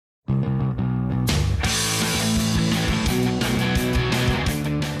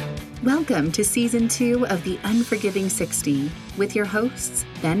Welcome to Season 2 of The Unforgiving 60 with your hosts,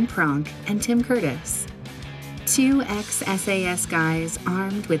 Ben Pronk and Tim Curtis. Two ex-SAS guys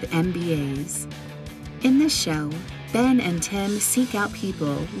armed with MBAs. In this show, Ben and Tim seek out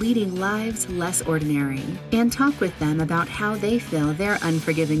people leading lives less ordinary and talk with them about how they fill their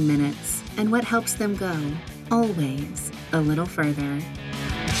unforgiving minutes and what helps them go, always, a little further.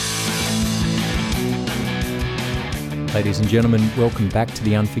 Ladies and gentlemen, welcome back to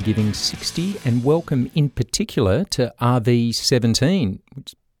The Unforgiving 60 and welcome in particular to RV17,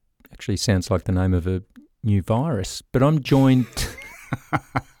 which actually sounds like the name of a new virus, but I'm joined...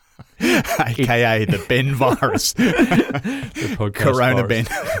 AKA the Ben virus. The Corona virus.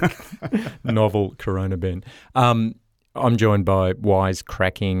 Ben. Novel Corona Ben. I'm joined by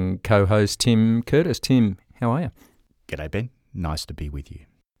wise-cracking co-host Tim Curtis. Tim, how are you? G'day, Ben. Nice to be with you.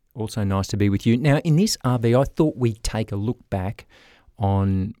 Also nice to be with you. Now, in this RV, I thought we'd take a look back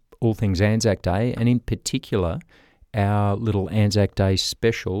on all things Anzac Day, and in particular, our little Anzac Day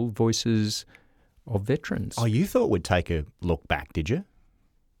special, Voices of Veterans. Oh, you thought we'd take a look back, did you?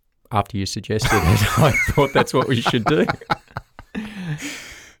 After you suggested it, I thought that's what we should do.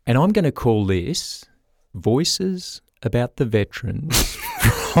 And I'm going to call this Voices About the Veterans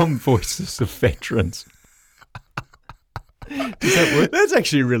from Voices of Veterans. Does that work? That's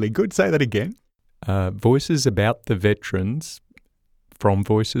actually really good. Say that again. Voices About the Veterans from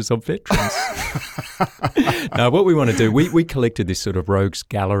Voices of Veterans. Now, what we want to do, we collected this sort of rogues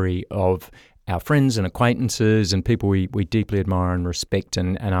gallery of our friends and acquaintances and people we deeply admire and respect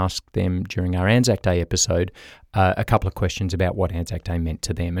and asked them during our Anzac Day episode a couple of questions about what Anzac Day meant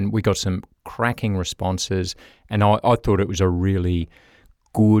to them. And we got some cracking responses, and I thought it was a really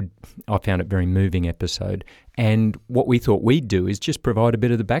good, I found it very moving episode. And what we thought we'd do is just provide a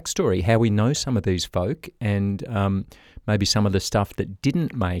bit of the backstory, how we know some of these folk and maybe some of the stuff that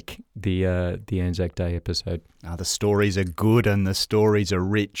didn't make the Anzac Day episode. The stories are good and the stories are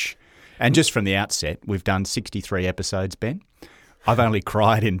rich. And just from the outset, we've done 63 episodes, Ben. I've only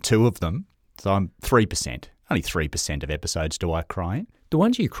cried in 2 of them, so I'm 3%. Only 3% of episodes do I cry in. The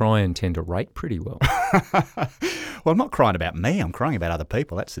ones you cry in tend to rate pretty well. Well, I'm not crying about me. I'm crying about other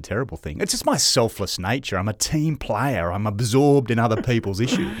people. That's the terrible thing. It's just my selfless nature. I'm a team player. I'm absorbed in other people's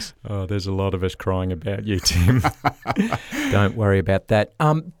issues. Oh, there's a lot of us crying about you, Tim. Don't worry about that.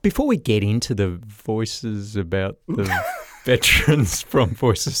 Before we get into the voices about the veterans from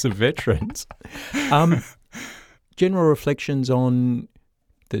Voices of Veterans, general reflections on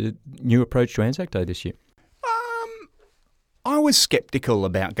the new approach to Anzac Day this year? I was sceptical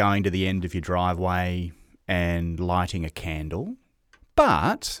about going to the end of your driveway and lighting a candle,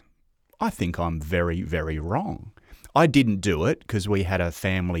 but I think I'm very, very wrong. I didn't do it because we had a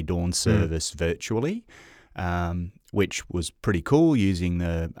family dawn service virtually, which was pretty cool, using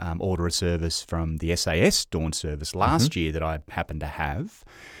the order of service from the SAS dawn service last year that I happened to have.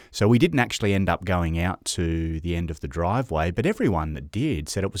 So we didn't actually end up going out to the end of the driveway, but everyone that did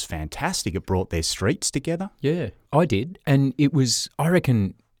said it was fantastic. It brought their streets together. Yeah, I did. And it was, I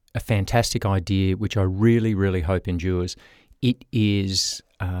reckon, a fantastic idea, which I really, really hope endures. It is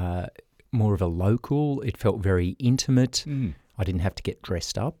more of a local. It felt very intimate. I didn't have to get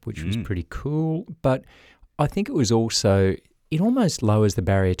dressed up, which was pretty cool. But I think it was also, it almost lowers the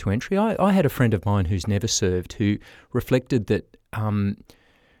barrier to entry. I had a friend of mine who's never served who reflected that,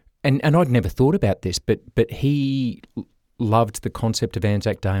 and I'd never thought about this, but he loved the concept of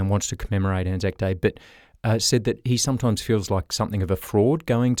Anzac Day and wants to commemorate Anzac Day, but said that he sometimes feels like something of a fraud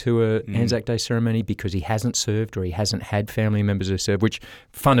going to a Anzac Day ceremony because he hasn't served or he hasn't had family members who serve, which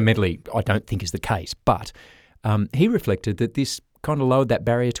fundamentally I don't think is the case. But he reflected that this kind of lowered that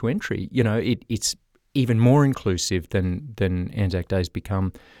barrier to entry. You know, it's even more inclusive than Anzac Day's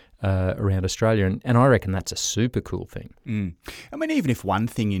become around Australia, and I reckon that's a super cool thing. I mean, even if one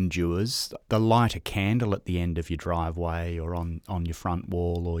thing endures, the light a candle at the end of your driveway or on your front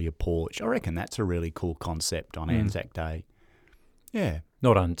wall or your porch, I reckon that's a really cool concept on Anzac Day. Yeah.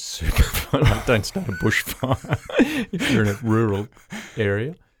 Not on super fun. Don't start a bushfire if you're in a rural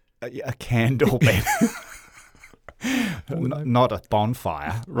area. A candle, Ben. Not a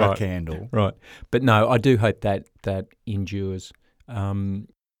bonfire, right. A candle. Right. But no, I do hope that endures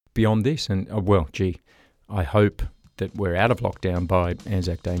beyond this. And, I hope that we're out of lockdown by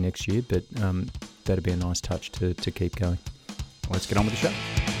Anzac Day next year, but that'd be a nice touch to keep going. Well, let's get on with the show.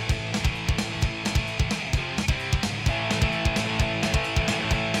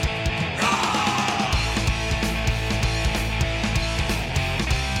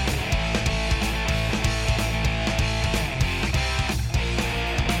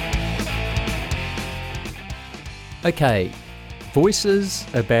 Okay, Voices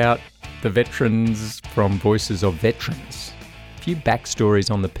About the veterans from Voices of Veterans. A few backstories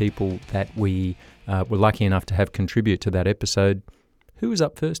on the people that we were lucky enough to have contribute to that episode. Who was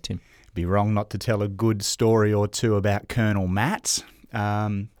up first, Tim? It'd be wrong not to tell a good story or two about Colonel Matt,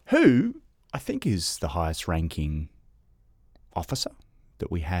 who I think is the highest ranking officer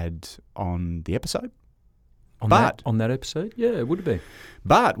that we had on the episode. On that episode? Yeah, it would have been.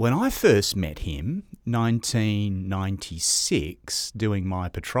 But when I first met him, 1996, doing my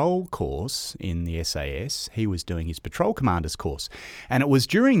patrol course in the SAS, he was doing his patrol commander's course. And it was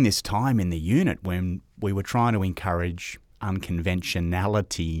during this time in the unit when we were trying to encourage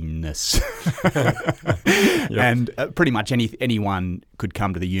unconventionalityness. Yep. And pretty much anyone could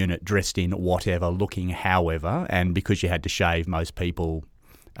come to the unit dressed in whatever, looking however, and because you had to shave, most people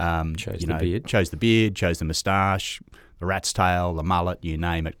chose the beard, chose the moustache, the rat's tail, the mullet, you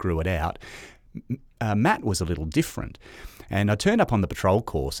name it, grew it out. Matt was a little different. And I turned up on the patrol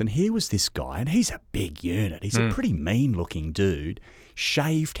course, and here was this guy, and he's a big unit. He's a pretty mean-looking dude,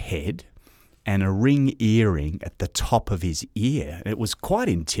 shaved head, and a ring earring at the top of his ear. It was quite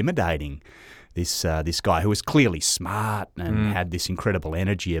intimidating, this guy who was clearly smart and had this incredible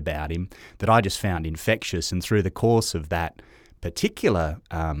energy about him that I just found infectious. And through the course of that particular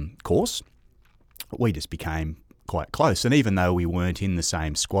course, we just became quite close. And even though we weren't in the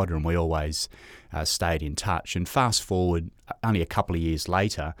same squadron, we always stayed in touch. And fast forward only a couple of years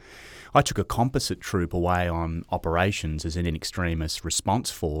later, I took a composite troop away on operations as an in extremis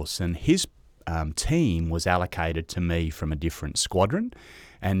response force, and his team was allocated to me from a different squadron.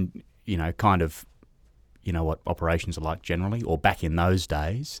 And, kind of, what operations are like generally, or back in those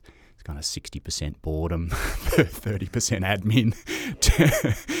days, it's kind of 60% boredom, 30% admin,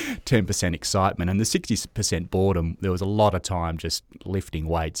 10% excitement. And the 60% boredom, there was a lot of time just lifting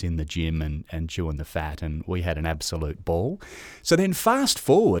weights in the gym and chewing the fat, and we had an absolute ball. So then fast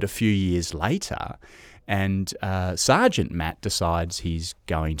forward a few years later, and Sergeant Matt decides he's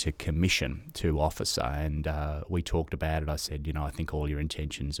going to commission to officer, and we talked about it. I said, I think all your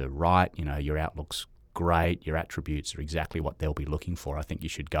intentions are right. Your outlook's great. Your attributes are exactly what they'll be looking for. I think you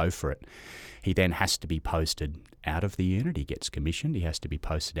should go for it. He then has to be posted out of the unit. He gets commissioned. He has to be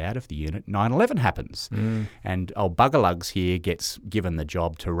posted out of the unit. 9/11 happens. And old Buggerlugs here gets given the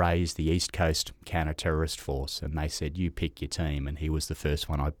job to raise the East Coast Counter-Terrorist Force. And they said, you pick your team. And he was the first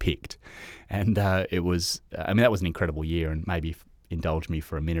one I picked. And that was an incredible year. And maybe indulge me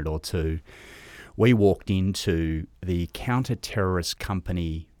for a minute or two. We walked into the Counter-Terrorist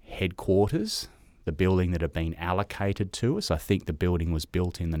Company headquarters, the building that had been allocated to us. I think the building was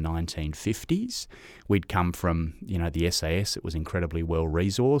built in the 1950s. We'd come from, the SAS. It was incredibly well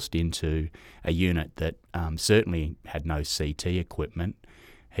resourced into a unit that certainly had no CT equipment.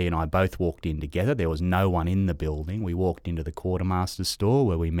 He and I both walked in together. There was no one in the building. We walked into the quartermaster's store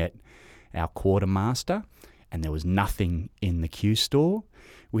where we met our quartermaster, and there was nothing in the Q store.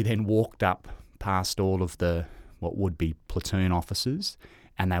 We then walked up past all of the what would be platoon officers,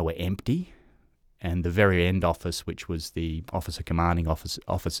 and they were empty. And the very end office, which was the officer commanding's office,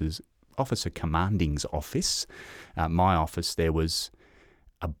 my office, there was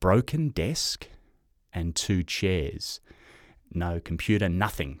a broken desk and 2 chairs, no computer,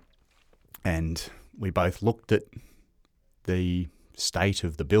 nothing. And we both looked at the state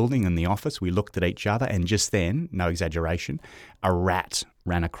of the building and the office. We looked at each other, and just then, no exaggeration, a rat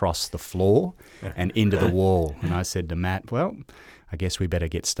ran across the floor and into the wall. And I said to Matt, well, I guess we better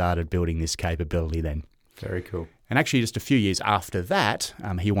get started building this capability then. Very cool. And actually just a few years after that,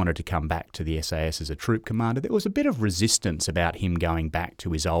 he wanted to come back to the SAS as a troop commander. There was a bit of resistance about him going back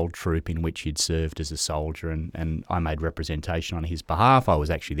to his old troop in which he'd served as a soldier, and I made representation on his behalf. I was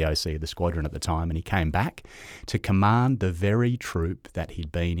actually the OC of the squadron at the time, and he came back to command the very troop that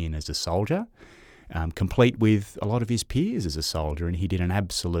he'd been in as a soldier, complete with a lot of his peers as a soldier, and he did an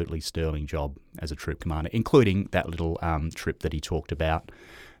absolutely sterling job as a troop commander, including that little trip that he talked about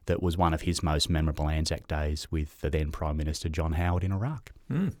that was one of his most memorable ANZAC days with the then Prime Minister John Howard in Iraq.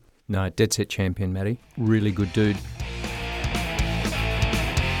 No, dead set champion, Matty. Really good dude.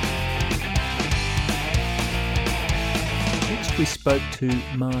 Next we spoke to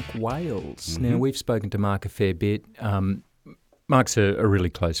Mark Wales. Now, we've spoken to Mark a fair bit. Mark's a really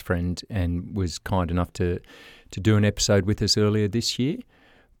close friend and was kind enough to do an episode with us earlier this year.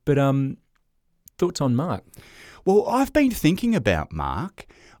 But thoughts on Mark? Well, I've been thinking about Mark.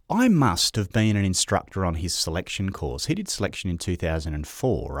 I must have been an instructor on his selection course. He did selection in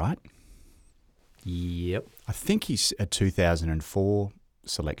 2004, right? Yep. I think he's a 2004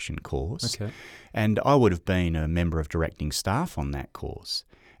 selection course. Okay. And I would have been a member of directing staff on that course.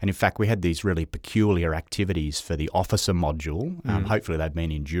 And in fact, we had these really peculiar activities for the officer module. Hopefully they've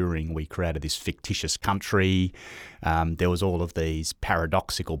been enduring. We created this fictitious country. There was all of these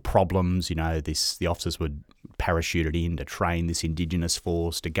paradoxical problems. The officers were parachuted in to train this Indigenous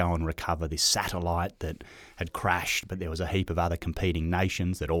force to go and recover this satellite that had crashed, but there was a heap of other competing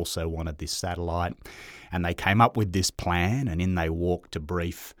nations that also wanted this satellite. And they came up with this plan, and in they walked to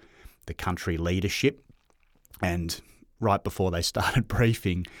brief the country leadership. And right before they started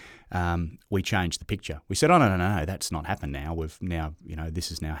briefing, we changed the picture. We said, oh, no, that's not happened now. We've now, this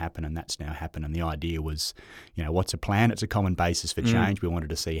has now happened and that's now happened. And the idea was, what's a plan? It's a common basis for change. We wanted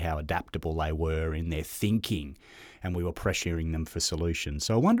to see how adaptable they were in their thinking, and we were pressuring them for solutions.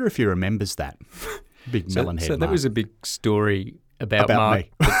 So I wonder if he remembers that. Big melon head. So that Mark. was a big story about Mark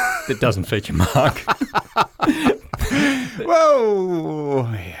me. that doesn't feature Mark.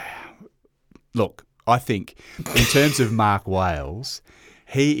 Whoa. Look, I think in terms of Mark Wales,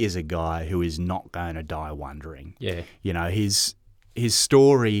 he is a guy who is not going to die wondering. Yeah. His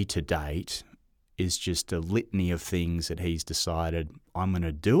story to date is just a litany of things that he's decided, I'm going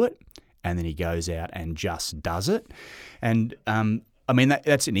to do it, and then he goes out and just does it. And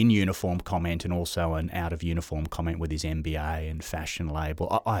that's an in-uniform comment and also an out-of-uniform comment with his MBA and fashion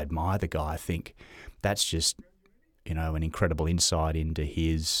label. I admire the guy. I think that's just, an incredible insight into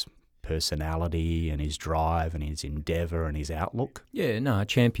his personality and his drive and his endeavour and his outlook. Yeah, no,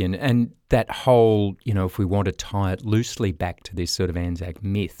 champion. And that whole, if we want to tie it loosely back to this sort of ANZAC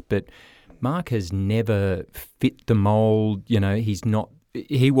myth, but Mark has never fit the mould. He's not.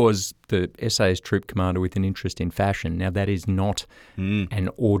 He was the SAS troop commander with an interest in fashion. Now, that is not an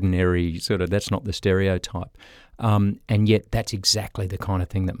ordinary that's not the stereotype. And yet that's exactly the kind of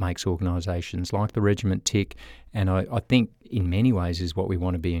thing that makes organisations like the regiment tick. And I think in many ways is what we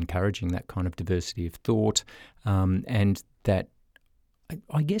want to be encouraging, that kind of diversity of thought and that,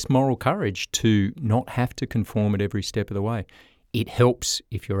 I guess, moral courage to not have to conform at every step of the way. It helps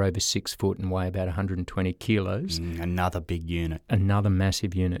if you're over 6 foot and weigh about 120 kilos. Another big unit. Another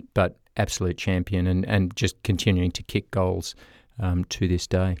massive unit, but absolute champion and just continuing to kick goals to this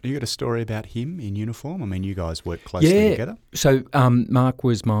day. You got a story about him in uniform? I mean, you guys work closely together. So Mark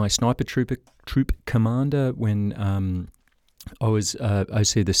was my sniper troop commander when I was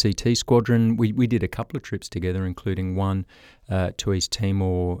OC of the CT squadron. We did a couple of trips together, including one to East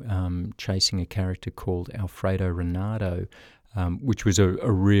Timor, chasing a character called Alfredo Renato, which was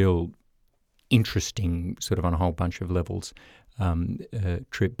a real interesting sort of on a whole bunch of levels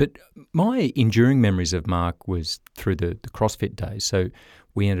trip. But my enduring memories of Mark was through the CrossFit days. So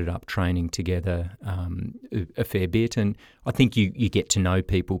we ended up training together a fair bit, and I think you get to know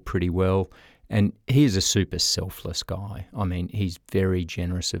people pretty well. And he is a super selfless guy. I mean, he's very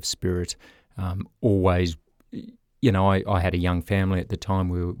generous of spirit, always. I had a young family at the time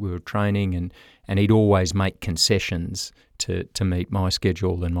we were training, and he'd always make concessions to meet my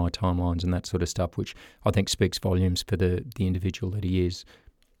schedule and my timelines and that sort of stuff, which I think speaks volumes for the individual that he is.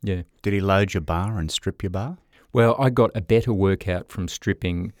 Yeah. Did he load your bar and strip your bar? Well, I got a better workout from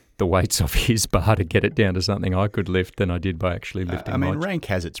stripping the weights off his bar to get it down to something I could lift than I did by actually lifting my... rank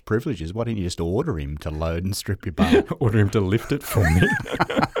has its privileges. Why didn't you just order him to load and strip your bar? Order him to lift it for me.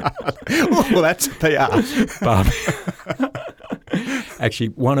 Well, that's PR. Actually,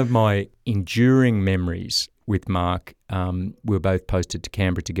 one of my enduring memories with Mark, we were both posted to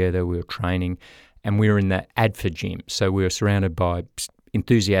Canberra together, we were training, and we were in the ADFA gym. So we were surrounded by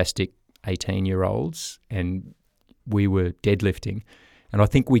enthusiastic 18-year-olds, and we were deadlifting. And I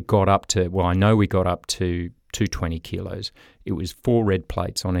think we got up to 220 kilos. It was 4 red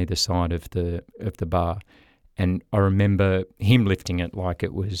plates on either side of the bar. And I remember him lifting it like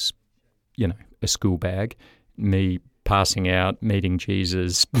it was, a school bag, me passing out, meeting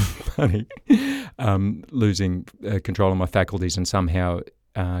Jesus, losing control of my faculties and somehow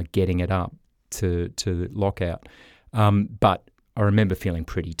getting it up to lockout. But I remember feeling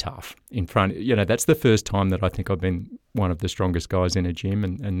pretty tough in front. That's the first time that I think I've been one of the strongest guys in a gym,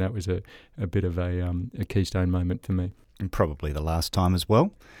 and that was a bit of a keystone moment for me. And probably the last time as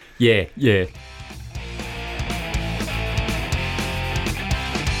well. Yeah.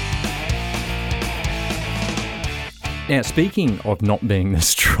 Now, speaking of not being the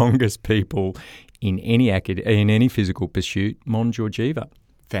strongest people in any physical pursuit, Mon Georgieva.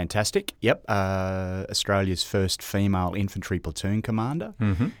 Fantastic. Yep. Australia's first female infantry platoon commander.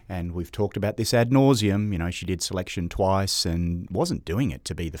 Mm-hmm. And we've talked about this ad nauseum. She did selection twice and wasn't doing it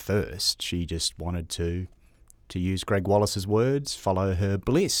to be the first. She just wanted to use Greg Wallace's words, follow her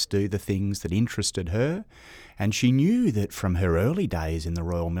bliss, do the things that interested her. And she knew that from her early days in the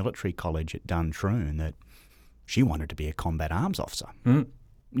Royal Military College at Duntroon that she wanted to be a combat arms officer. Mm.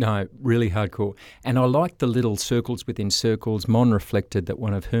 No, really hardcore. And I liked the little circles within circles. Mon reflected that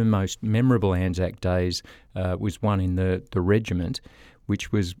one of her most memorable Anzac days was one in the regiment,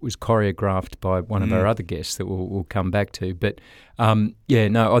 which was choreographed by one of our other guests that we'll come back to. But, I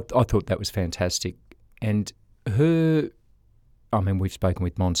thought that was fantastic. And we've spoken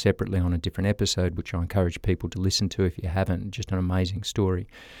with Mon separately on a different episode, which I encourage people to listen to if you haven't. Just an amazing story.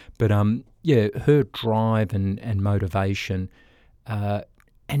 But, her drive and motivation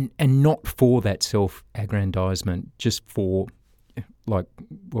and not for that self-aggrandisement, just for, like,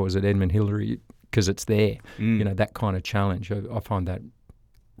 what was it, Edmund Hillary, because it's there, that kind of challenge. I find that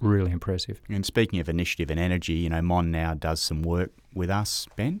really impressive. And speaking of initiative and energy, Mon now does some work with us,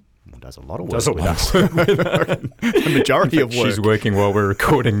 Ben. Well, does a lot of work with us. The majority of work. She's working while we're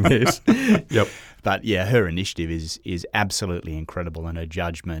recording this. Yep. But yeah, her initiative is absolutely incredible, and her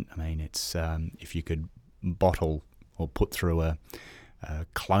judgment. I mean, it's if you could bottle or put through a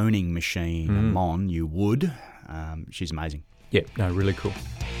cloning machine a Mon, you would. She's amazing. Yeah, no, really cool.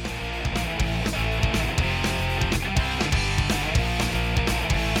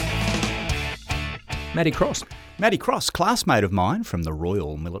 Matty Cross. Matty Cross, classmate of mine from the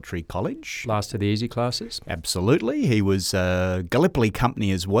Royal Military College. Last of the easy classes. Absolutely. He was Gallipoli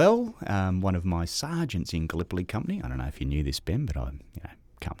Company as well, one of my sergeants in Gallipoli Company. I don't know if you knew this, Ben, but I'm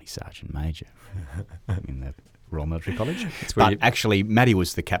Company Sergeant Major in the Royal Military College. But actually, Matty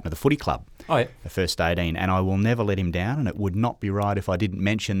was the captain of the footy club, the first 18, and I will never let him down, and it would not be right if I didn't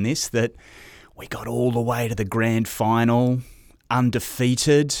mention this, that we got all the way to the grand final,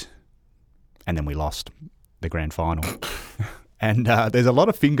 undefeated, and then we lost the grand final. And there's a lot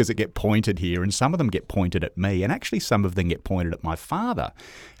of fingers that get pointed here, and some of them get pointed at me, and actually some of them get pointed at my father,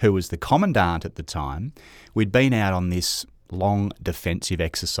 who was the commandant at the time. We'd been out on this long defensive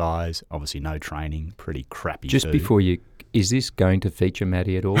exercise, obviously no training, pretty crappy Just food. Before you, is this going to feature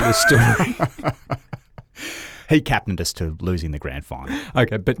Matty at all, this story? He captained us to losing the grand final.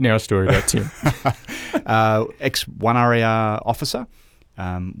 Okay, but now a story about Tim. Ex-1 area officer.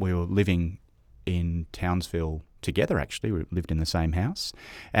 We were living in Townsville together, actually. We lived in the same house.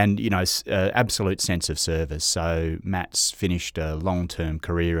 And, absolute sense of service. So Matt's finished a long-term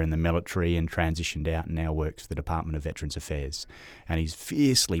career in the military and transitioned out and now works for the Department of Veterans Affairs. And he's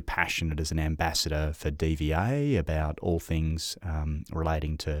fiercely passionate as an ambassador for DVA about all things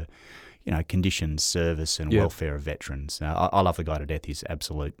relating to, conditions, service and welfare of veterans. I love the guy to death. He's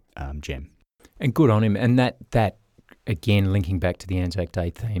absolute gem. And good on him. And that again, linking back to the Anzac Day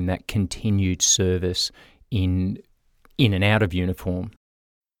theme, that continued service in and out of uniform.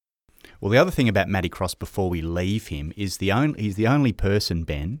 Well, the other thing about Matty Cross before we leave him is he's the only person,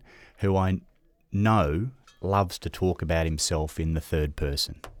 Ben, who I know loves to talk about himself in the third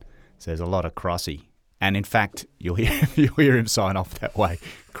person. So there's a lot of Crossy. And in fact, you'll hear him sign off that way,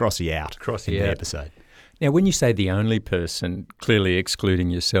 Crossy out in the episode. Now, when you say the only person, clearly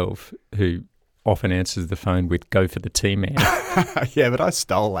excluding yourself, who often answers the phone with "go for the T-man." Yeah, but I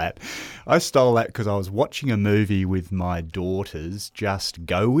stole that. I stole that because I was watching a movie with my daughters, Just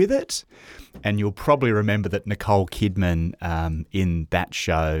Go With It. And you'll probably remember that Nicole Kidman in that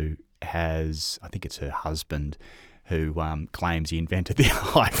show has, I think it's her husband, who claims he invented the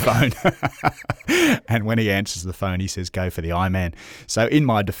iPhone. And when he answers the phone, he says, "go for the iMan." So in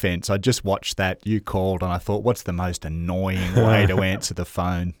my defence, I just watched that. You called and I thought, what's the most annoying way to answer the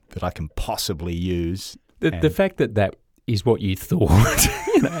phone that I can possibly use? The fact that is what you thought.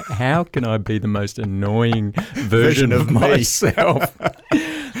 How can I be the most annoying version of myself?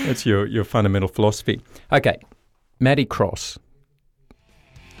 That's your fundamental philosophy. Okay, Matty Cross.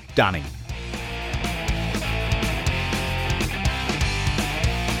 Dunning.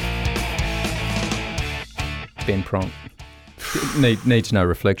 Ben Pronk. Needs no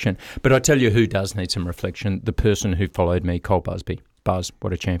reflection. But I tell you who does need some reflection, the person who followed me, Cole Busby. Buzz,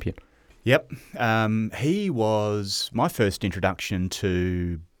 what a champion. Yep. He was, my first introduction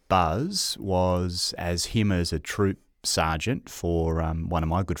to Buzz was as him as a troop sergeant for one of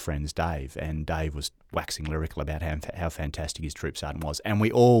my good friends, Dave. And Dave was waxing lyrical about how fantastic his troop sergeant was. And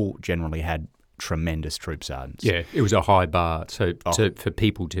we all generally had tremendous troop sergeants. Yeah, it was a high bar. So for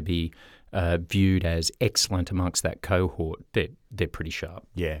people to be viewed as excellent amongst that cohort, they're pretty sharp.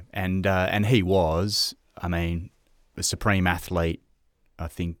 Yeah, and he was, a supreme athlete. I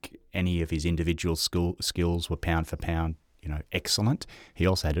think any of his individual skills were pound for pound, excellent. He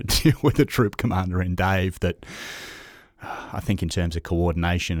also had to deal with a troop commander in Dave that I think in terms of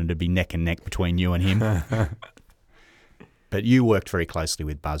coordination it'd be neck and neck between you and him. But you worked very closely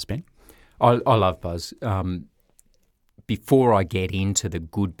with Buzz, Ben. I love Buzz. Before I get into the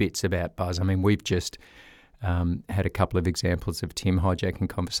good bits about Buzz, we've just had a couple of examples of Tim hijacking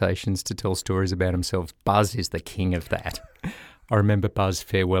conversations to tell stories about himself. Buzz is the king of that. I remember Buzz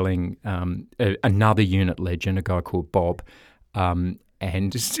farewelling another unit legend, a guy called Bob, and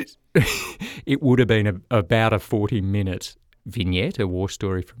it would have been about a 40-minute vignette, a war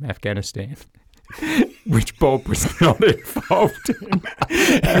story from Afghanistan, which Bob was not involved in.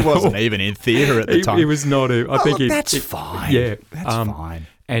 He wasn't even in theatre at the time. He was not. That's fine. Yeah, that's fine.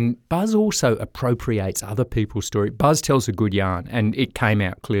 And Buzz also appropriates other people's story. Buzz tells a good yarn, and it came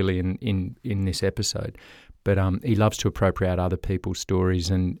out clearly in this episode. But he loves to appropriate other people's stories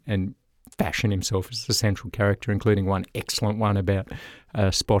and fashion himself as the central character, including one excellent one about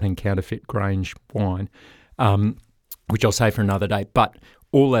spotting counterfeit Grange wine, which I'll save for another day. But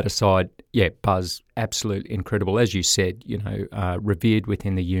all that aside, yeah, Buzz, absolutely incredible. As you said, revered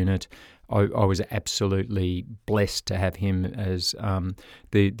within the unit. I was absolutely blessed to have him as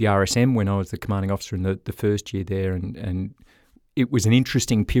the RSM when I was the commanding officer in the first year there, and it was an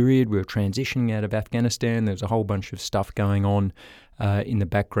interesting period. We were transitioning out of Afghanistan. There was a whole bunch of stuff going on in the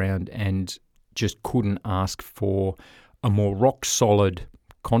background, and just couldn't ask for a more rock-solid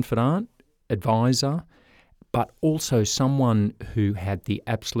confidant, advisor, but also someone who had the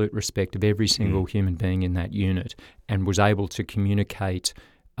absolute respect of every single human being in that unit and was able to communicate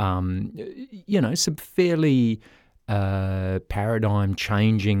some fairly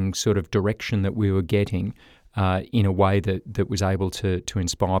paradigm-changing sort of direction that we were getting in a way that was able to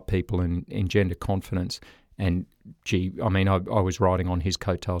inspire people and engender confidence. And, I was riding on his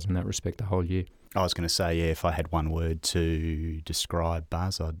coattails in that respect the whole year. I was going to say, if I had one word to describe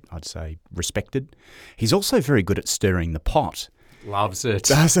Buzz, I'd say respected. He's also very good at stirring the pot. Loves it.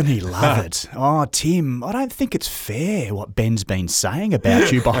 Doesn't he love it? Oh, Tim, I don't think it's fair what Ben's been saying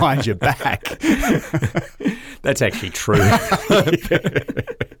about you behind your back. That's actually true.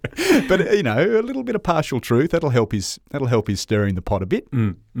 But, a little bit of partial truth, that'll help his stirring the pot a bit.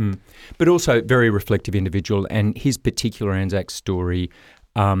 But also very reflective individual, and his particular Anzac story,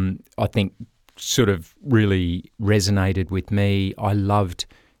 I think, sort of really resonated with me. I loved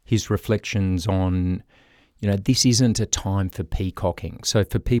his reflections on, this isn't a time for peacocking. So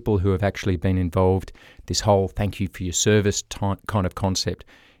for people who have actually been involved, this whole thank you for your service kind of concept,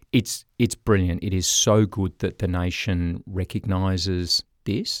 it's brilliant. It is so good that the nation recognises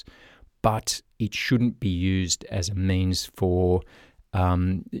this, but it shouldn't be used as a means for,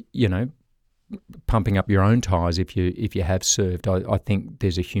 pumping up your own tyres if you have served. I think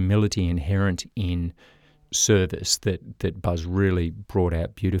there's a humility inherent in service that Buzz really brought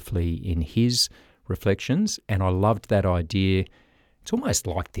out beautifully in his reflections, and I loved that idea. It's almost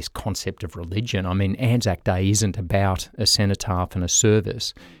like this concept of religion. I mean, Anzac Day isn't about a cenotaph and a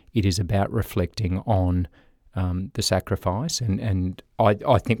service. It is about reflecting on the sacrifice, and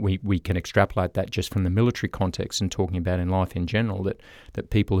I think we can extrapolate that just from the military context and talking about in life in general, that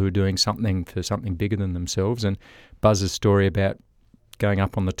people who are doing something for something bigger than themselves. And Buzz's story about going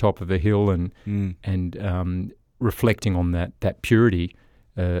up on the top of a hill and reflecting on that purity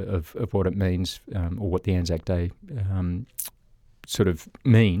of what it means, or what the Anzac Day sort of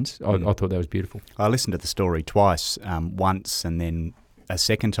means. I thought that was beautiful. I listened to the story twice, once and then a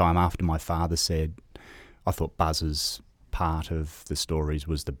second time after my father said, I thought Buzz's part of the stories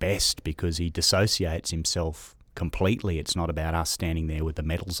was the best because he dissociates himself completely. It's not about us standing there with the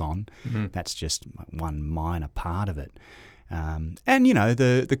medals on. That's just one minor part of it. And,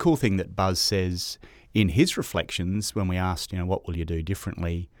 the cool thing that Buzz says in his reflections when we asked, what will you do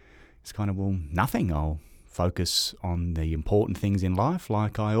differently? It's kind of, nothing. I'll focus on the important things in life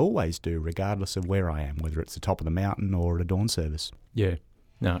like I always do, regardless of where I am, whether it's the top of the mountain or at a dawn service. Yeah.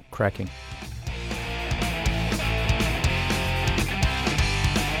 No, cracking.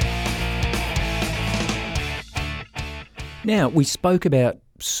 Now, we spoke about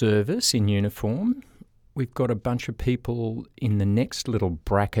service in uniform. We've got a bunch of people in the next little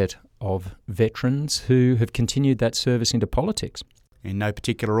bracket of veterans who have continued that service into politics. In no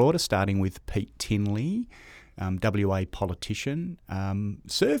particular order, starting with Pete Tinley, WA politician,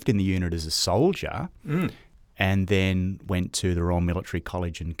 served in the unit as a soldier and then went to the Royal Military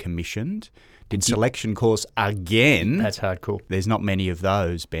College and commissioned. Did selection course again. That's hardcore. There's not many of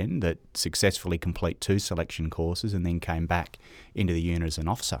those, Ben, that successfully complete 2 selection courses and then came back into the unit as an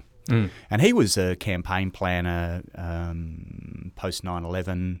officer. And he was a campaign planner post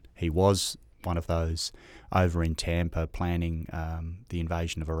 9/11. He was one of those over in Tampa planning the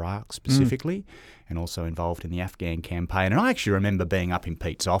invasion of Iraq specifically, and also involved in the Afghan campaign. And I actually remember being up in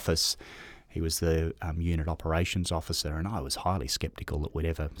Pete's office. He was the unit operations officer, and I was highly sceptical that we'd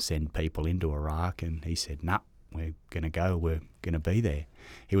ever send people into Iraq. And he said, "Nah, we're going to go. We're going to be there.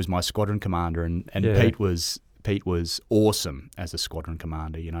 He was my squadron commander, and Yeah. Pete was awesome as a squadron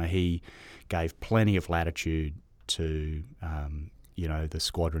commander. You know, he gave plenty of latitude to the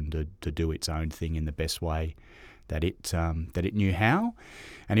squadron to do its own thing in the best way that it knew how.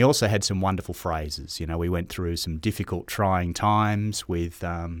 And he also had some wonderful phrases. You know, we went through some difficult, trying times with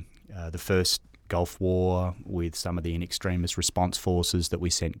the first Gulf War, with some of the in extremis response forces that we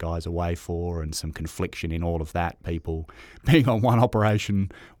sent guys away for, and some confliction in all of that, people being on one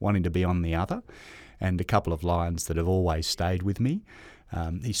operation, wanting to be on the other. And a couple of lines that have always stayed with me.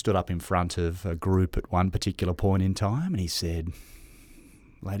 He stood up in front of a group at one particular point in time and he said,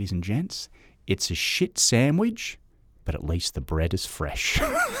 "Ladies and gents, it's a shit sandwich, but at least the bread is fresh."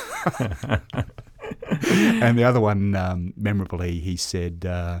 And the other one, memorably, he said,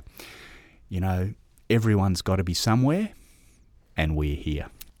 everyone's got to be somewhere, and we're here.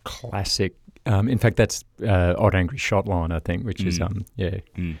 Classic. In fact, that's Odd Angry Shot line, I think, which is,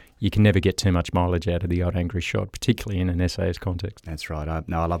 you can never get too much mileage out of the Odd Angry Shot, particularly in an SAS context. That's right.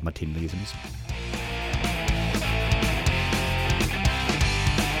 I love my Tinleyisms.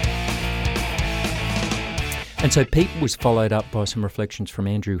 And so Pete was followed up by some reflections from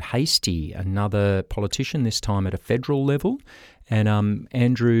Andrew Hastie, another politician, this time at a federal level. And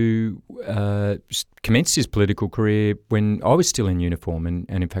Andrew commenced his political career when I was still in uniform. And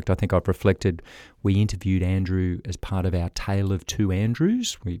in fact, I think I've reflected, we interviewed Andrew as part of our Tale of Two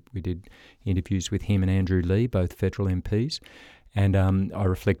Andrews. We did interviews with him and Andrew Lee, both federal MPs. And I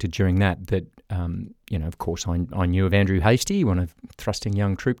reflected during that, of course, I knew of Andrew Hastie, one of thrusting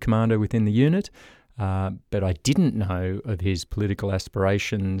young troop commander within the unit. But I didn't know of his political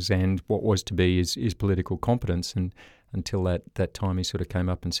aspirations and what was to be his political competence. And until that time, he sort of came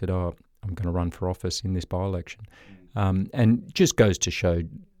up and said, "Oh, I'm going to run for office in this by-election." And just goes to show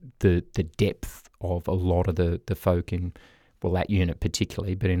the depth of a lot of the folk in, well, that unit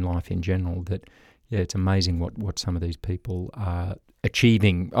particularly, but in life in general, that, it's amazing what some of these people are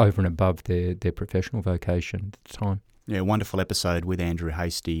achieving over and above their professional vocation at the time. Yeah, wonderful episode with Andrew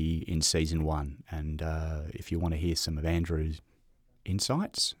Hastie in Season 1. And if you want to hear some of Andrew's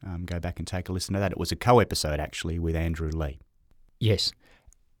insights, go back and take a listen to that. It was a co-episode, actually, with Andrew Lee. Yes.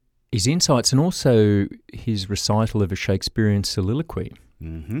 His insights and also his recital of a Shakespearean soliloquy.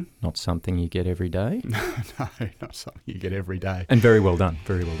 Mm-hmm. Not something you get every day. No, not something you get every day. And very well done,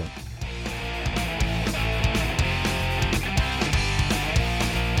 very well done.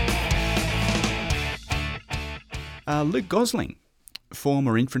 Luke Gosling,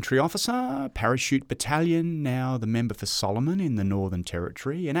 former infantry officer, parachute battalion, now the member for Solomon in the Northern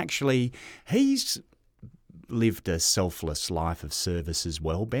Territory. And actually, he's lived a selfless life of service as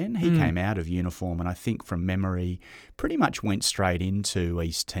well, Ben. He came out of uniform and I think from memory pretty much went straight into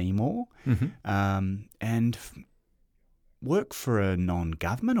East Timor and worked for a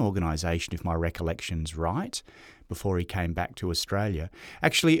non-government organisation, if my recollection's right, before he came back to Australia.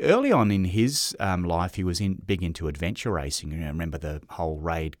 Actually, early on in his life, he was big into adventure racing. Remember the whole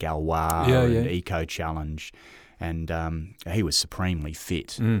Raid Galois and Eco Challenge, and he was supremely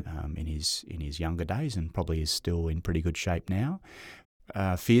fit in his younger days, and probably is still in pretty good shape now.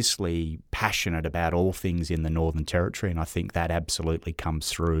 Fiercely passionate about all things in the Northern Territory, and I think that absolutely comes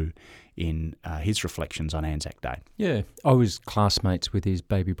through in his reflections on Anzac Day. Yeah, I was classmates with his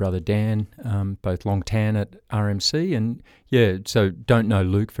baby brother Dan, both long tan at RMC, and so don't know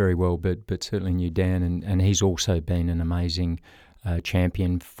Luke very well, but certainly knew Dan, and he's also been an amazing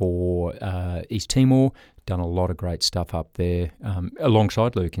champion for East Timor, done a lot of great stuff up there,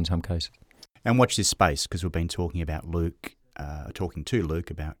 alongside Luke in some cases. And watch this space, because we've been talking to Luke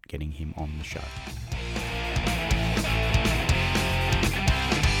about getting him on the show.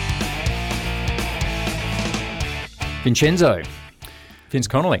 Vince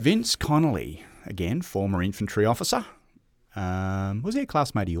Connolly. Vince Connolly, again, former infantry officer. Was he a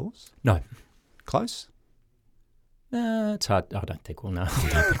classmate of yours? No. Close? It's hard. I don't think we'll know. I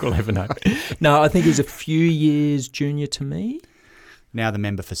don't think we'll ever know. No, I think he's a few years junior to me. Now the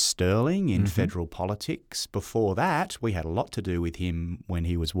member for Stirling in federal politics. Before that, we had a lot to do with him when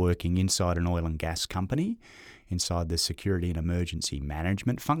he was working inside an oil and gas company, inside the security and emergency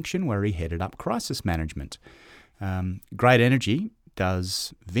management function, where he headed up crisis management. Great energy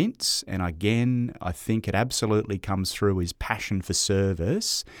does Vince, and again, I think it absolutely comes through his passion for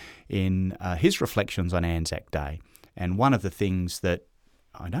service in his reflections on Anzac Day. And one of the things that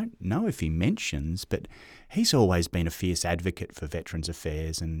I don't know if he mentions, but he's always been a fierce advocate for Veterans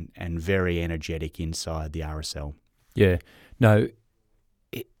Affairs and very energetic inside the RSL. Yeah, no,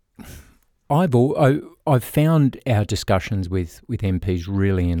 I've found our discussions with MPs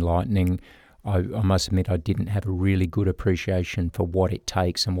really enlightening. I must admit I didn't have a really good appreciation for what it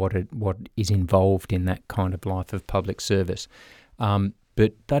takes and what is involved in that kind of life of public service.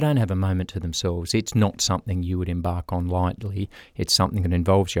 But they don't have a moment to themselves. It's not something you would embark on lightly. It's something that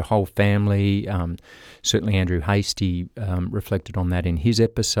involves your whole family. Certainly Andrew Hastie reflected on that in his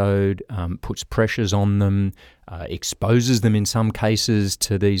episode, puts pressures on them, exposes them in some cases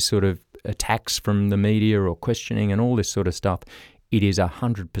to these sort of attacks from the media or questioning and all this sort of stuff. It is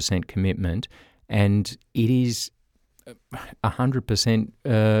 100% commitment, and it is 100%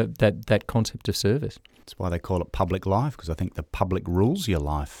 that concept of service. That's why they call it public life, because I think the public rules your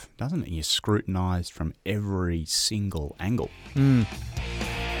life, doesn't it? You're scrutinised from every single angle. Mm.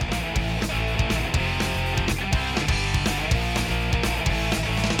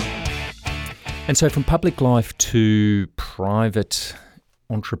 And so from public life to private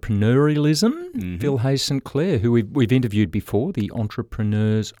entrepreneurialism, Phil Hayes St Clair, who we've interviewed before, the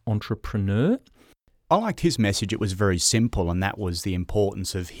entrepreneur's entrepreneur. I liked his message. It was very simple, and that was the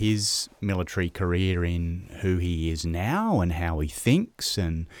importance of his military career in who he is now and how he thinks,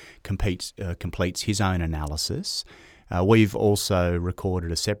 and completes his own analysis. We've also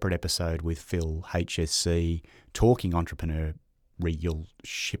recorded a separate episode with Phil HSC talking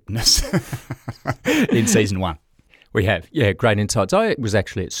entrepreneurshipness in season 1. We have, yeah, great insights. I was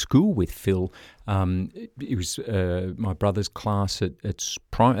actually at school with Phil. It was my brother's class at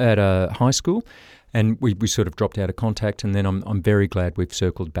high school, and we sort of dropped out of contact. And then I'm very glad we've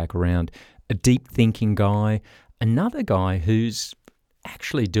circled back around. A deep thinking guy, another guy who's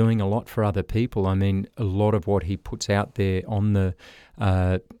actually doing a lot for other people. I mean, a lot of what he puts out there on the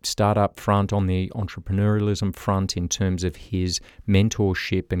startup front, on the entrepreneurialism front, in terms of his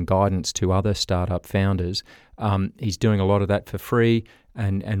mentorship and guidance to other startup founders, he's doing a lot of that for free,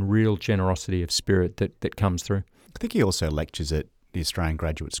 and real generosity of spirit that comes through. I think he also lectures at the Australian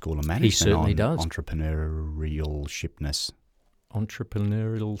Graduate School of Management. He certainly does. Entrepreneurshipness.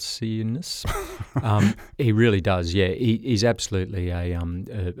 Entrepreneurialness. He really does, yeah. He's absolutely a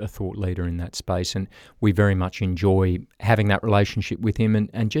thought leader in that space, and we very much enjoy having that relationship with him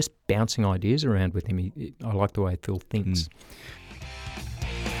and just bouncing ideas around with him. I like the way Phil thinks.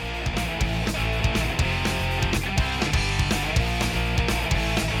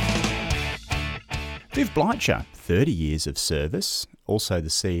 Viv Bleicher, 30 years of service, also the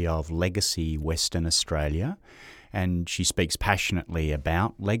CEO of Legacy Western Australia, and she speaks passionately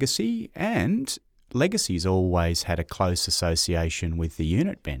about Legacy, and Legacy's always had a close association with the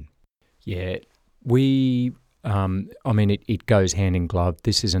unit, Ben. Yeah, it goes hand in glove.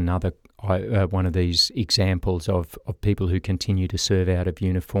 This is another one of these examples of people who continue to serve out of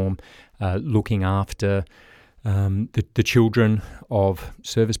uniform, looking after the children of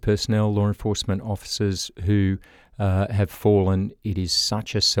service personnel, law enforcement officers who have fallen. It is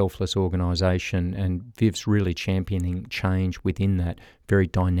such a selfless organisation, and Viv's really championing change within that very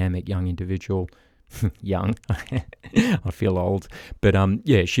dynamic young individual. Young, I feel old, but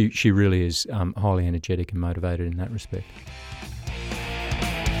she really is highly energetic and motivated in that respect.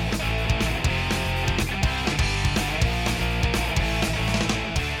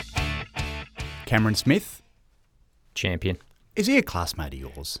 Cameron Smith, champion. Is he a classmate of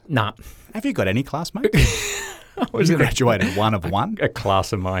yours? Nah. Have you got any classmates? You graduated one of one? A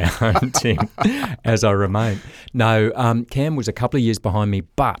class of my own, Tim, as I remain. No, Cam was a couple of years behind me,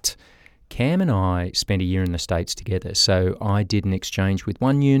 but Cam and I spent a year in the States together. So I did an exchange with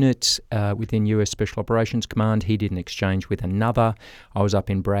one unit within US Special Operations Command. He did an exchange with another. I was up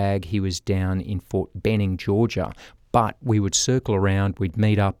in Bragg. He was down in Fort Benning, Georgia. But we would circle around. We'd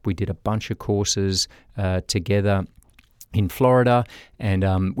meet up. We did a bunch of courses together in Florida,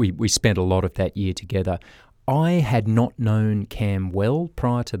 and we spent a lot of that year together. I had not known Cam well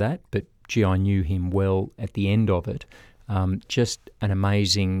prior to that, but I knew him well at the end of it. Just an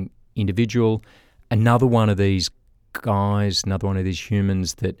amazing individual, another one of these guys, another one of these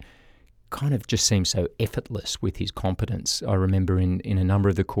humans that kind of just seems so effortless with his competence. I remember in a number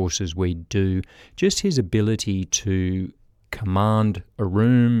of the courses we do, just his ability to command a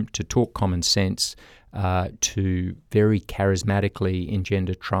room, to talk common sense, to very charismatically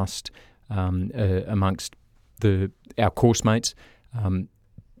engender trust amongst our course mates.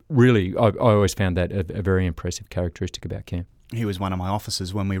 Really, I always found that a very impressive characteristic about Cam. He was one of my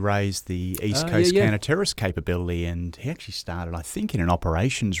officers when we raised the East Coast counter-terrorist capability, and he actually started, I think, in an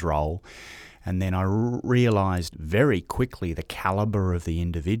operations role. And then I realised very quickly the calibre of the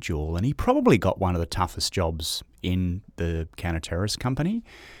individual, and he probably got one of the toughest jobs in the counter-terrorist company,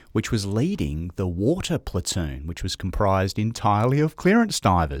 which was leading the water platoon, which was comprised entirely of clearance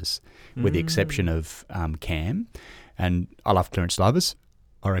divers, with the exception of Cam. And I love clearance divers.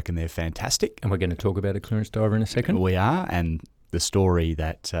 I reckon they're fantastic. And we're going to talk about a clearance diver in a second. We are, and the story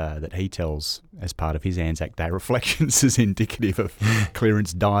that he tells as part of his Anzac Day reflections is indicative of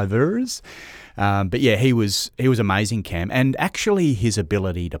clearance divers. But yeah, he was amazing, Cam, and actually his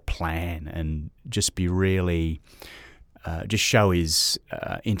ability to plan and just be really just show his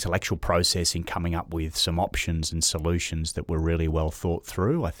intellectual process in coming up with some options and solutions that were really well thought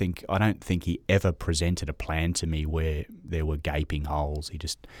through. I don't think he ever presented a plan to me where there were gaping holes. He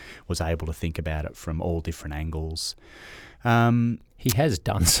just was able to think about it from all different angles. He has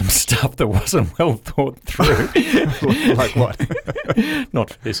done some stuff that wasn't well thought through. Like what?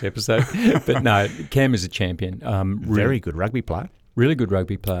 Not for this episode. But no, Cam is a champion. Very good rugby player. Really good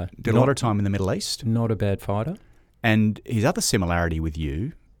rugby player. Did a lot of time in the Middle East. Not a bad fighter. And his other similarity with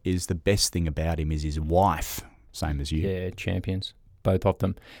you is the best thing about him is his wife, same as you. Yeah, champions, both of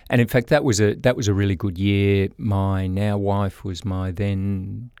them. And in fact, that was a really good year. My now wife was my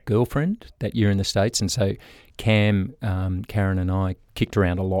then girlfriend that year in the States, and so Cam, Karen and I kicked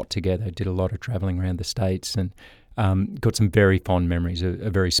around a lot together, did a lot of travelling around the States, and got some very fond memories,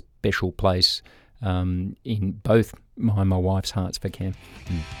 a very special place in both my wife's hearts for Cam.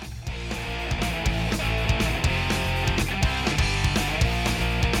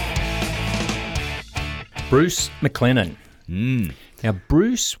 Bruce McLennan. Now,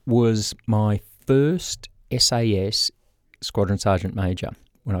 Bruce was my first SAS Squadron Sergeant Major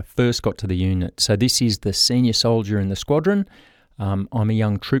when I first got to the unit. So this is the senior soldier in the squadron. I'm a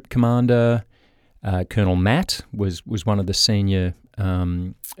young troop commander. Colonel Matt was one of the senior,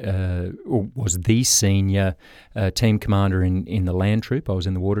 or was the senior team commander in the land troop. I was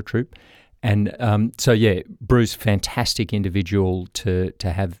in the water troop. And so, yeah, Bruce, fantastic individual to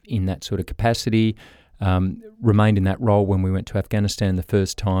have in that sort of capacity. Remained in that role when we went to Afghanistan the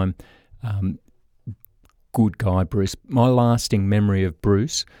first time. Good guy, Bruce. My lasting memory of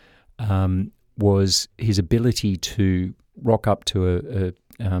Bruce was his ability to rock up to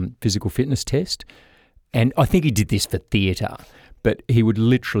a physical fitness test. And I think he did this for theatre, but he would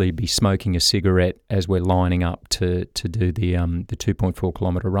literally be smoking a cigarette as we're lining up to do the 2.4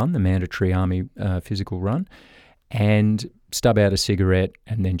 kilometre run, the mandatory Army physical run, and stub out a cigarette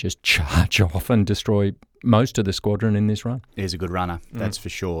and then just charge off and destroy most of the squadron in this run. He's a good runner, that's for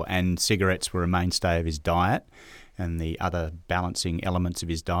sure. And cigarettes were a mainstay of his diet, and the other balancing elements of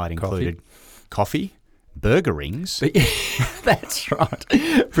his diet included coffee, burger rings. That's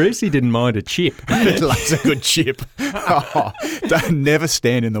right. Brucey didn't mind a chip. He loves a good chip. Oh, don't never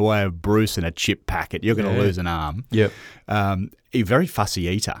stand in the way of Bruce and a chip packet. You're going to lose an arm. Yep. He's a very fussy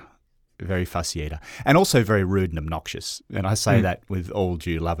eater. Very fussy eater, and also very rude and obnoxious. And I say that with all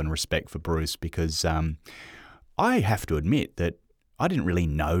due love and respect for Bruce, because I have to admit that I didn't really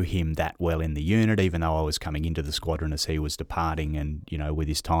know him that well in the unit, even though I was coming into the squadron as he was departing. And, you know, with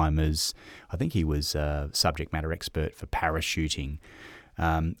his time as, I think he was a subject matter expert for parachuting.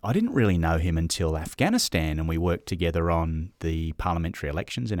 I didn't really know him until Afghanistan, and we worked together on the parliamentary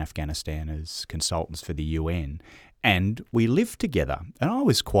elections in Afghanistan as consultants for the UN. And we lived together, and I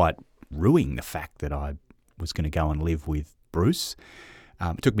was quite ruining the fact that I was going to go and live with Bruce.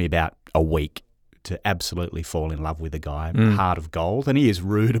 It took me about a week to absolutely fall in love with the guy, heart of gold. And he is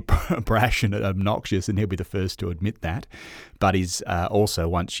rude, brash and obnoxious, and he'll be the first to admit that. But he's also,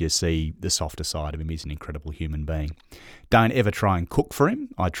 once you see the softer side of him, he's an incredible human being. Don't ever try and cook for him.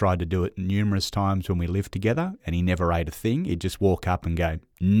 I tried to do it numerous times when we lived together, and he never ate a thing. He'd just walk up and go,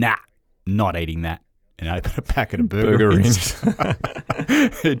 nah, not eating that. And open a packet of burger rings.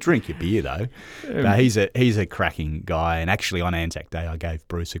 Drink your beer, though. But he's a cracking guy. And actually on Anzac Day, I gave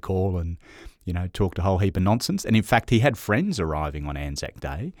Bruce a call and, you know, talked a whole heap of nonsense. And in fact, he had friends arriving on Anzac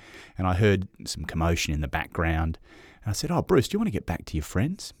Day, and I heard some commotion in the background. And I said, "Oh, Bruce, do you want to get back to your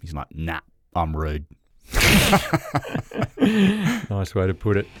friends?" He's like, "Nah, I'm rude." Nice way to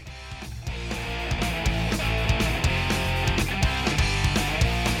put it.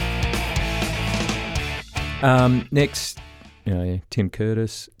 Next, Tim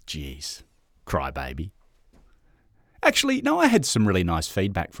Curtis. Jeez, crybaby. Actually, no, I had some really nice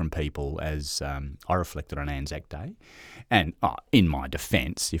feedback from people as I reflected on Anzac Day. And in my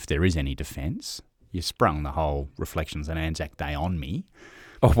defence, if there is any defence, you sprung the whole reflections on Anzac Day on me.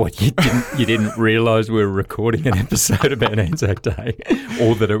 Oh, what, you didn't realise we were recording an episode about Anzac Day,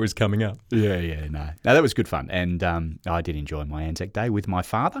 or that it was coming up? Yeah, no, that was good fun. And I did enjoy my Anzac Day with my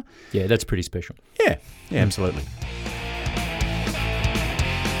father. Yeah, that's pretty special. Yeah, absolutely.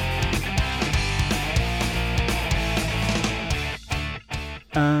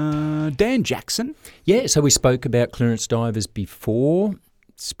 Dan Jackson. Yeah, so we spoke about clearance divers before.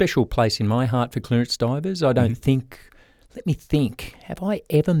 Special place in my heart for clearance divers. I don't think Let me think. Have I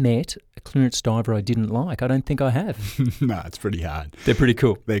ever met a clearance diver I didn't like? I don't think I have. No, it's pretty hard. They're pretty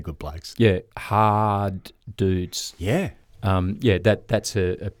cool. They're good blokes. Yeah, hard dudes. Yeah. That's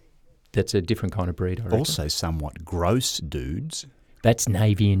a different kind of breed, I reckon. Also somewhat gross dudes. That's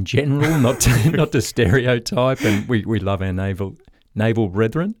Navy in general, not to stereotype, and we love our naval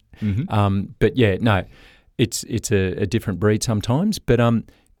brethren. Mm-hmm. But yeah, no, it's a different breed sometimes. But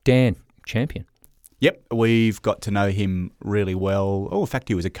Dan, champion. Yep, we've got to know him really well. Oh, in fact,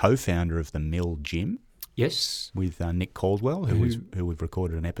 he was a co-founder of the Mill Gym. Yes. With Nick Caldwell, who we've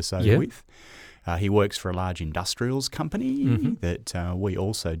recorded an episode Yeah. with. He works for a large industrials company that we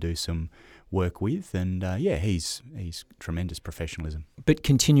also do some work with, and he's tremendous professionalism. But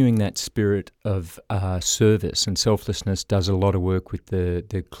continuing that spirit of service and selflessness, does a lot of work with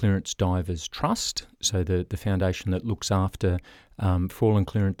the Clearance Divers Trust, so the foundation that looks after fallen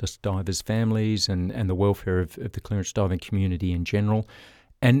clearance divers' families and the welfare of the clearance diving community in general.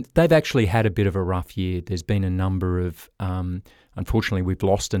 And they've actually had a bit of a rough year. There's been a number of, unfortunately, we've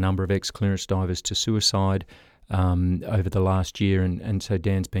lost a number of ex-clearance divers to suicide over the last year, and so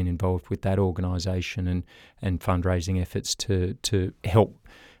Dan's been involved with that organisation and fundraising efforts to help,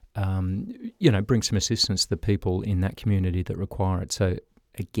 bring some assistance to the people in that community that require it. So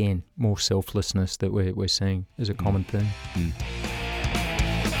again, more selflessness that we're seeing as a common theme. Mm.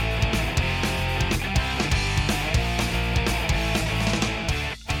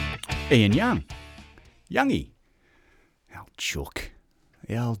 Ian Young. Youngie. Our chook.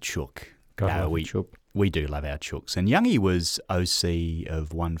 The old chook. We do love our chooks. And Youngie was OC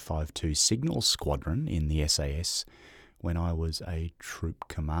of 152 Signal Squadron in the SAS when I was a troop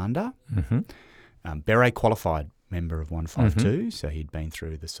commander. Mm-hmm. Beret qualified member of 152, so he'd been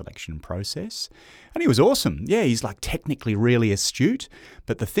through the selection process. And he was awesome. Yeah, he's like technically really astute.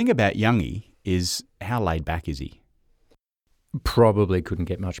 But the thing about Youngie is how laid back is he? Probably couldn't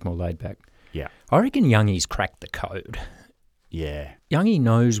get much more laid back. Yeah. I reckon Youngie's cracked the code. Yeah. Youngie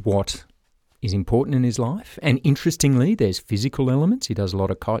knows what is important in his life. And interestingly, there's physical elements. He does a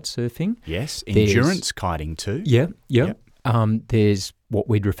lot of kite surfing. Yes, endurance kiting too. Yeah. Yep. There's what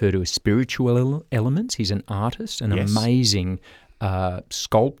we'd refer to as spiritual elements. He's an artist, an amazing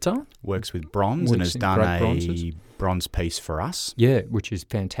sculptor. Works with bronze and has done a bronze piece for us. Yeah, which is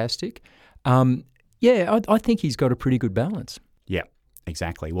fantastic. I think he's got a pretty good balance. Yeah,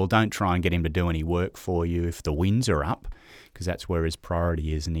 exactly. Well, don't try and get him to do any work for you if the winds are up, because that's where his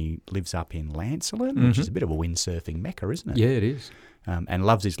priority is, and he lives up in Lancelin, which is a bit of a windsurfing mecca, isn't it? Yeah, it is. And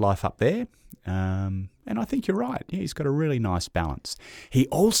loves his life up there. And I think you're right. Yeah, he's got a really nice balance. He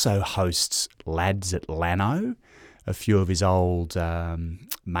also hosts Lads at Lano, a few of his old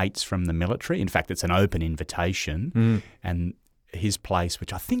mates from the military. In fact, it's an open invitation. And his place,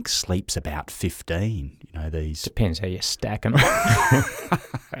 which I think sleeps about 15, these... Depends how you stack them.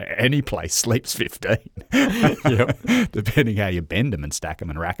 Any place sleeps 15. Yep. Depending how you bend them and stack them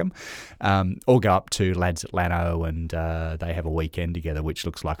and rack them. All go up to Lads at Lano and they have a weekend together, which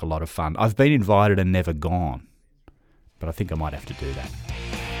looks like a lot of fun. I've been invited and never gone, but I think I might have to do that.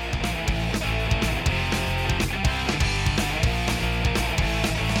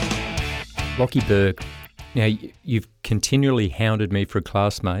 Lockie Berg. Now, you've continually hounded me for a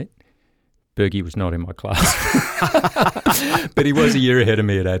classmate. Bergie was not in my class, but he was a year ahead of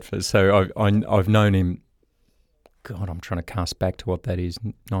me at ADFA. So I've known him. God, I'm trying to cast back to what that is,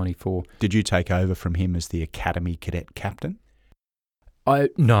 94. Did you take over from him as the Academy Cadet Captain?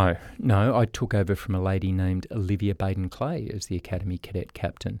 No. I took over from a lady named Olivia Baden-Clay as the Academy Cadet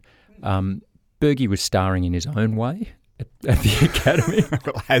Captain. Bergie was starring in his own way at the Academy.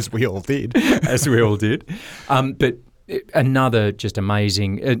 Well, as we all did. But another just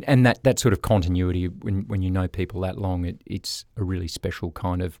amazing, and that sort of continuity, when you know people that long, it's a really special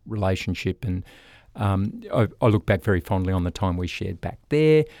kind of relationship. And I look back very fondly on the time we shared back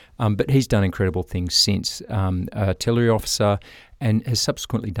there. But he's done incredible things since. Artillery officer, and has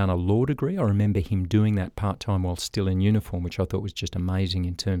subsequently done a law degree. I remember him doing that part-time while still in uniform, which I thought was just amazing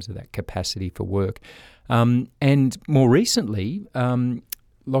in terms of that capacity for work. And more recently,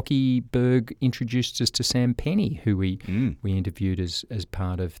 Lockie Berg introduced us to Sam Penny, who we interviewed as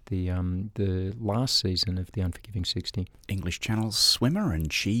part of the last season of The Unforgiving 60. English Channel swimmer and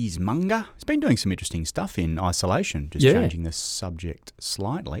cheesemonger. He's been doing some interesting stuff in isolation, just changing the subject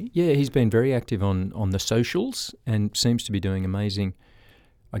slightly. Yeah, he's been very active on the socials and seems to be doing amazing.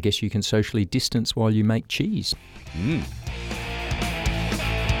 I guess you can socially distance while you make cheese.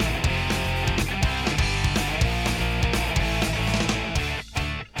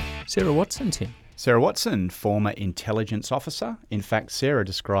 Sarah Watson, Tim. Sarah Watson, former intelligence officer. In fact, Sarah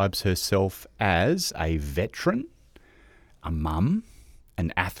describes herself as a veteran, a mum,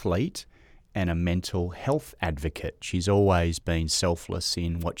 an athlete, and a mental health advocate. She's always been selfless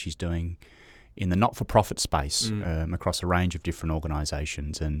in what she's doing in the not-for-profit space across a range of different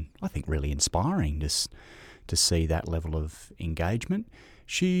organisations, and I think really inspiring to see that level of engagement.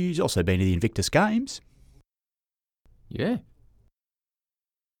 She's also been to the Invictus Games. Yeah.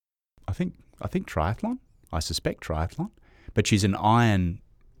 I think triathlon. I suspect triathlon. But she's an Iron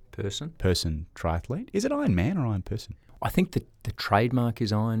Person triathlete. Is it Iron Man or Iron Person? I think the trademark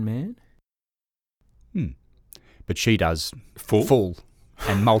is Iron Man. But she does Full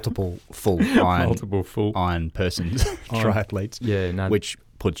and multiple full Iron Persons triathletes. Yeah, no, which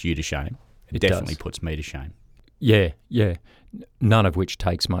puts you to shame. It definitely puts me to shame. Yeah. None of which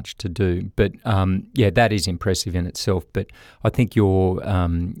takes much to do. But, that is impressive in itself. But I think you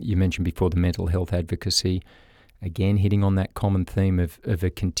mentioned before the mental health advocacy, again, hitting on that common theme of a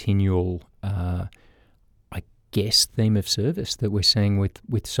continual, theme of service that we're seeing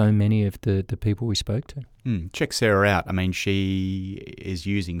with so many of the people we spoke to. Check Sarah out. I mean, she is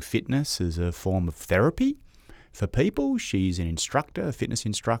using fitness as a form of therapy for people. She's an instructor, a fitness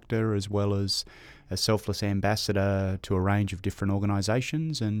instructor, as well as a selfless ambassador to a range of different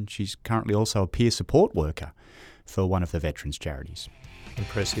organisations, and she's currently also a peer support worker for one of the veterans' charities.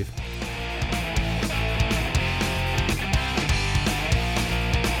 Impressive.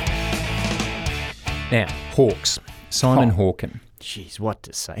 Now, Hawkes. Simon Hawken. Geez, what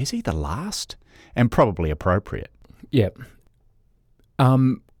to say? Is he the last? And probably appropriate. Yep.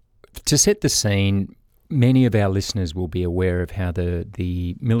 To set the scene, many of our listeners will be aware of how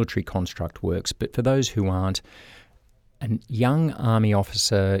the military construct works, but for those who aren't, a young Army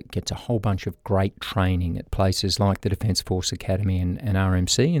officer gets a whole bunch of great training at places like the Defence Force Academy and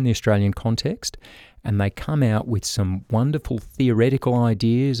RMC in the Australian context, and they come out with some wonderful theoretical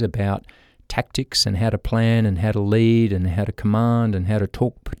ideas about tactics and how to plan and how to lead and how to command and how to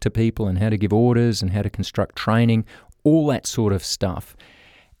talk to people and how to give orders and how to construct training, all that sort of stuff.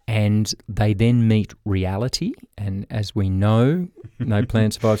 And they then meet reality, and as we know, no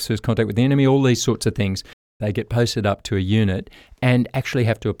plan survives first contact with the enemy, all these sorts of things. They get posted up to a unit and actually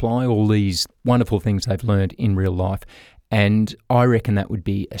have to apply all these wonderful things they've learned in real life. And I reckon that would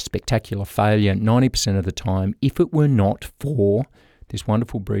be a spectacular failure 90% of the time if it were not for this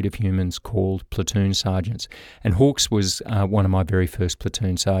wonderful breed of humans called platoon sergeants. And Hawkes was one of my very first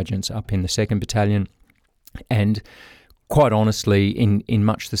platoon sergeants up in the 2nd Battalion. And quite honestly, in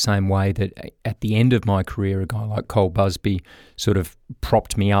much the same way that at the end of my career, a guy like Cole Busby sort of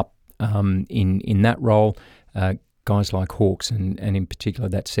propped me up in that role, guys like Hawkes and in particular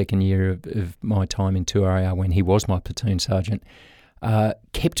that second year of my time in 2RAR when he was my platoon sergeant,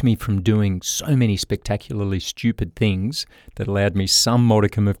 kept me from doing so many spectacularly stupid things that allowed me some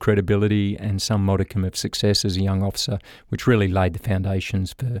modicum of credibility and some modicum of success as a young officer, which really laid the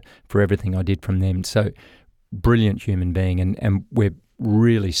foundations for everything I did from them. So, brilliant human being, and we're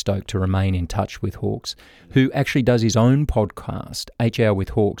really stoked to remain in touch with Hawkes, who actually does his own podcast, HR with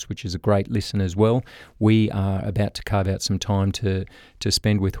Hawkes, which is a great listen as well. We are about to carve out some time to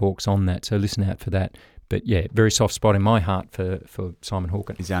spend with Hawkes on that, so listen out for that. But yeah, very soft spot in my heart for Simon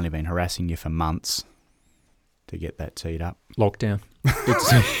Hawken. He's only been harassing you for months to get that teed up. Lockdown.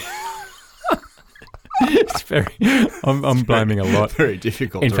 It's very. I'm blaming a lot. Very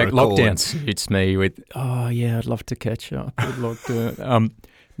difficult. In to fact, record. lockdown suits me with. Oh yeah, I'd love to catch up with lockdown.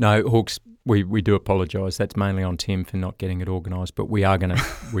 No, Hawkes. We do apologise. That's mainly on Tim for not getting it organised. But we are gonna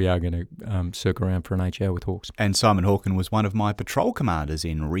circle around for an HR with Hawkes. And Simon Hawken was one of my patrol commanders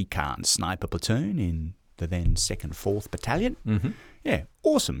in Recon Sniper Platoon in the then 2nd 4th Battalion. Mm-hmm. Yeah,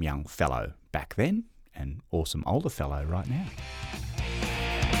 awesome young fellow back then, and awesome older fellow right now.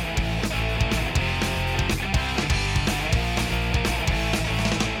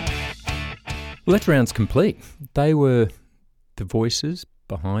 Well, that round's complete. They were the voices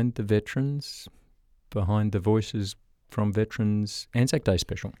behind the veterans, behind the Voices from Veterans ANZAC Day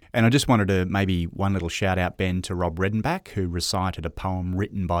special. And I just wanted to maybe one little shout out, Ben, to Rob Redenbach, who recited a poem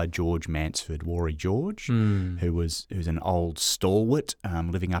written by George Mansford, Warrie George, who's an old stalwart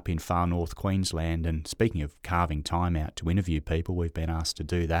living up in far north Queensland. And speaking of carving time out to interview people, we've been asked to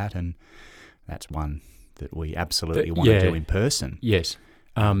do that, and that's one that we absolutely want to do in person. Yes.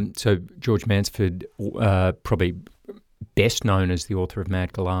 So George Mansford, probably best known as the author of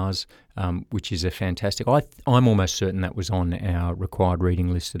Mad Galahs, which is a fantastic. I'm almost certain that was on our required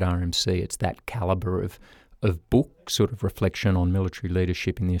reading list at RMC. It's that calibre of book, sort of reflection on military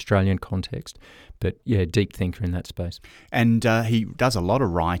leadership in the Australian context. But yeah, deep thinker in that space. And he does a lot of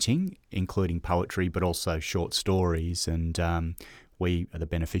writing, including poetry, but also short stories. And we are the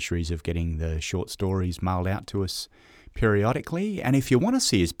beneficiaries of getting the short stories mailed out to us periodically. And if you want to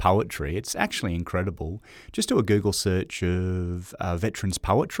see his poetry, it's actually incredible. Just do a Google search of veterans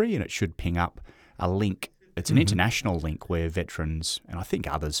poetry and it should ping up a link. It's an international link where veterans, and I think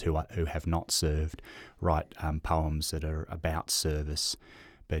others who have not served, write poems that are about service.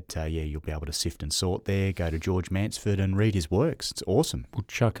 But you'll be able to sift and sort there. Go to George Mansford and read his works. It's awesome. We'll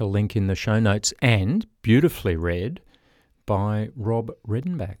chuck a link in the show notes, and beautifully read by Rob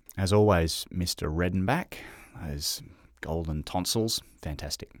Redenbach. As always, Mr. Redenbach, those golden tonsils,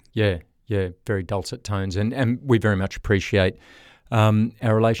 fantastic. Yeah, very dulcet tones. And we very much appreciate our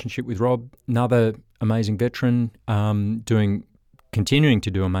relationship with Rob, another amazing veteran, continuing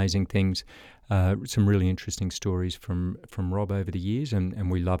to do amazing things. Some really interesting stories from Rob over the years,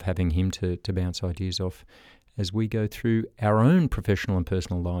 and we love having him to bounce ideas off as we go through our own professional and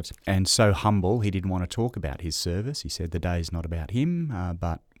personal lives. And so humble, he didn't want to talk about his service. He said the day's not about him,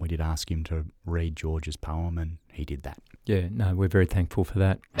 but we did ask him to read George's poem, and he did that. Yeah, no, we're very thankful for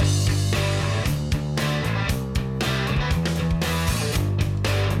that.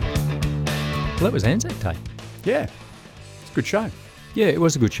 Well, that was Anzac Day. Yeah, it's a good show. Yeah, it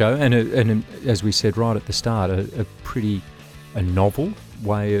was a good show, and as we said right at the start, a novel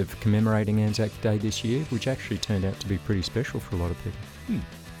way of commemorating Anzac Day this year, which actually turned out to be pretty special for a lot of people.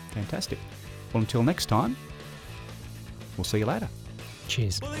 Fantastic. Well, until next time, we'll see you later.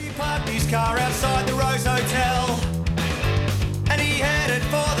 Cheers. Well, he parked his car outside the Rose Hotel, and he headed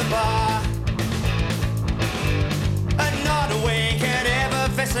for the bar. And not a wink and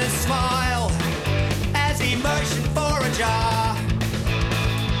effervescent smile as he motioned for a jar.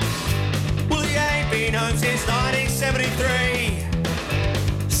 Well, he ain't been home since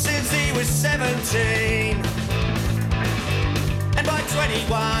 1973, since he was 17. And by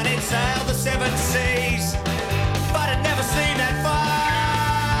 21 he'd sailed the 7 seas, but it never seemed that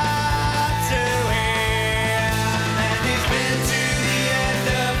far to him. And he's been to the end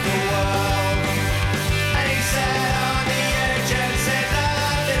of the world, and he sat on the edge and said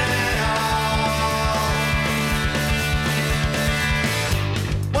nothing at all.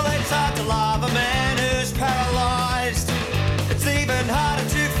 Well, it's hard to love a man who's paralysed. It's even harder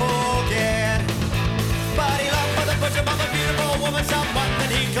to forget. But he loved for the bosom of a beautiful woman, someone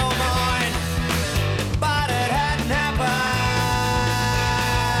that he called mine. But it hadn't happened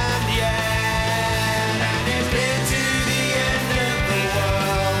yet. And he's been to the end of the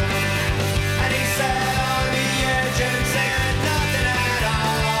world, and he sat on the edge and said nothing at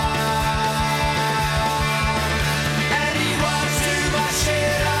all. And he watched too much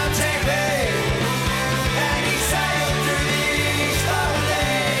shit on TV, and he sailed through the East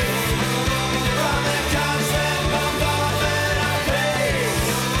Valley from the constant bombardment of peace.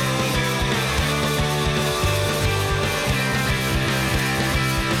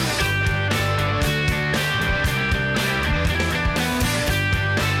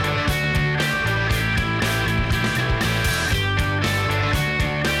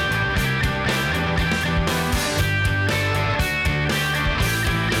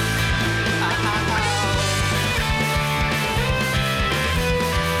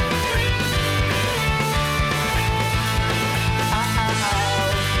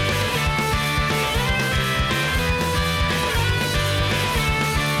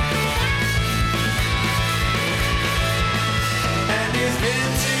 And he's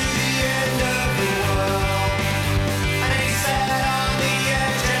been to the end of the world, and he sat on the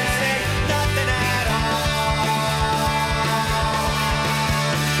edge and said nothing at all.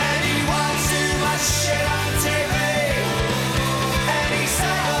 And he watched too much shit on TV, and he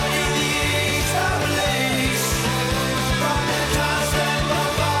sailed through the East Valley from the constant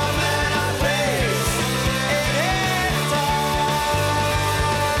bombardment of peace. It hit time,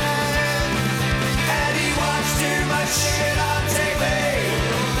 and he watched too much shit on TV,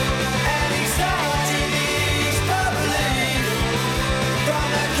 and he sailed to the East Valley from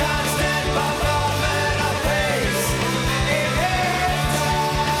the constant bombardment of peace. It hit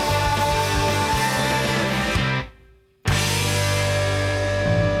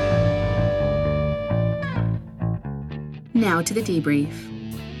Now to the debrief.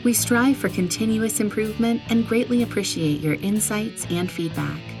 We strive for continuous improvement and greatly appreciate your insights and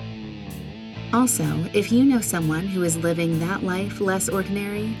feedback. Also, if you know someone who is living that life less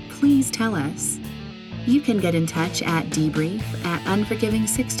ordinary, please tell us. You can get in touch at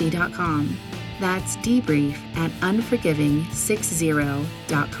debrief@unforgiving60.com. That's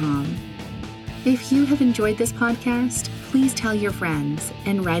debrief@unforgiving60.com. If you have enjoyed this podcast, please tell your friends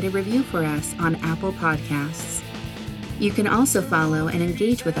and write a review for us on Apple Podcasts. You can also follow and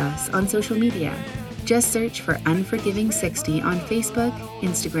engage with us on social media. Just search for Unforgiving 60 on Facebook,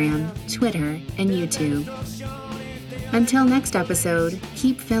 Instagram, Twitter, and YouTube. Until next episode,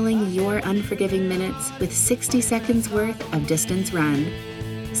 keep filling your unforgiving minutes with 60 seconds worth of distance run.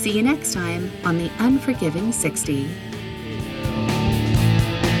 See you next time on the Unforgiving 60.